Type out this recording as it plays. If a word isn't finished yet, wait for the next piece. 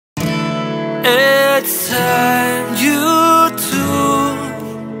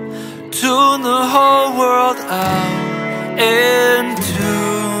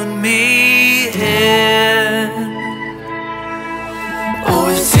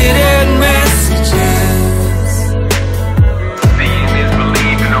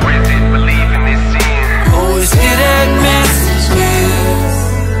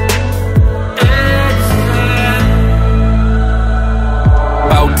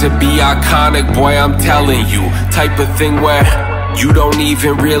to be iconic, boy, I'm telling you. Type of thing where you don't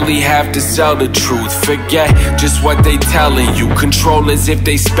even really have to sell the truth. Forget just what they telling you. Control as if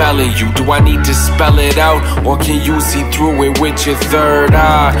they spelling you. Do I need to spell it out, or can you see through it with your third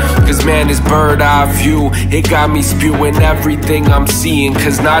eye? Cause man, this bird eye view, it got me spewing everything I'm seeing.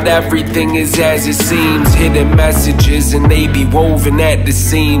 Cause not everything is as it seems. Hidden messages and they be woven at the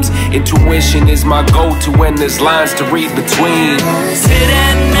seams. Intuition is my go-to when there's lines to read between.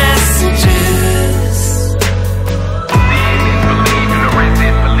 Hidden messages.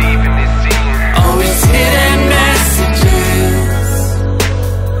 Hidden messages,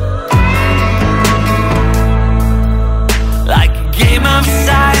 like a game of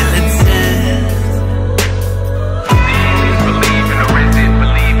silences. Believing or is it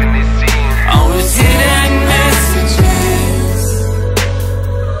believing is seen? Always hidden messages.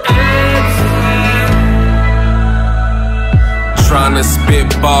 Trying to spit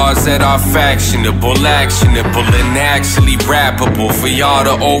bars that are factionable, actionable, and actually rappable. For y'all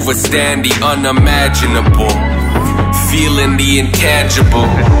to overstand the unimaginable, feeling the intangible.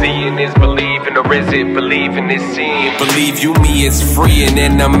 The seeing is believing, or is it believing is seeing? Believe you me, it's freeing,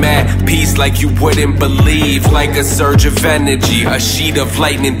 and I'm at peace like you wouldn't believe. Like a surge of energy, a sheet of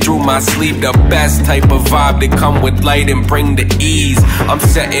lightning through my sleeve. The best type of vibe that come with light and bring the ease. I'm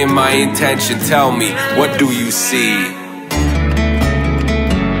setting my intention, tell me, what do you see?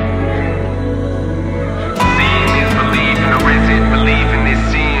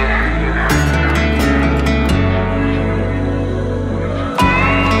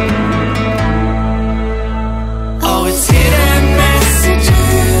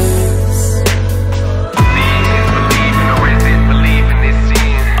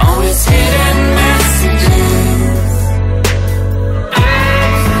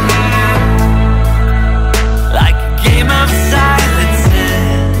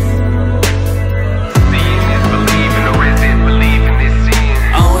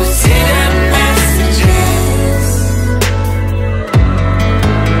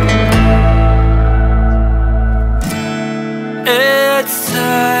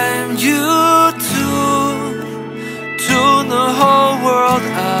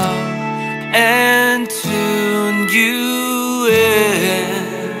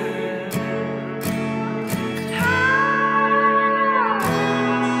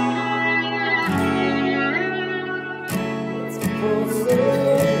 We'll see.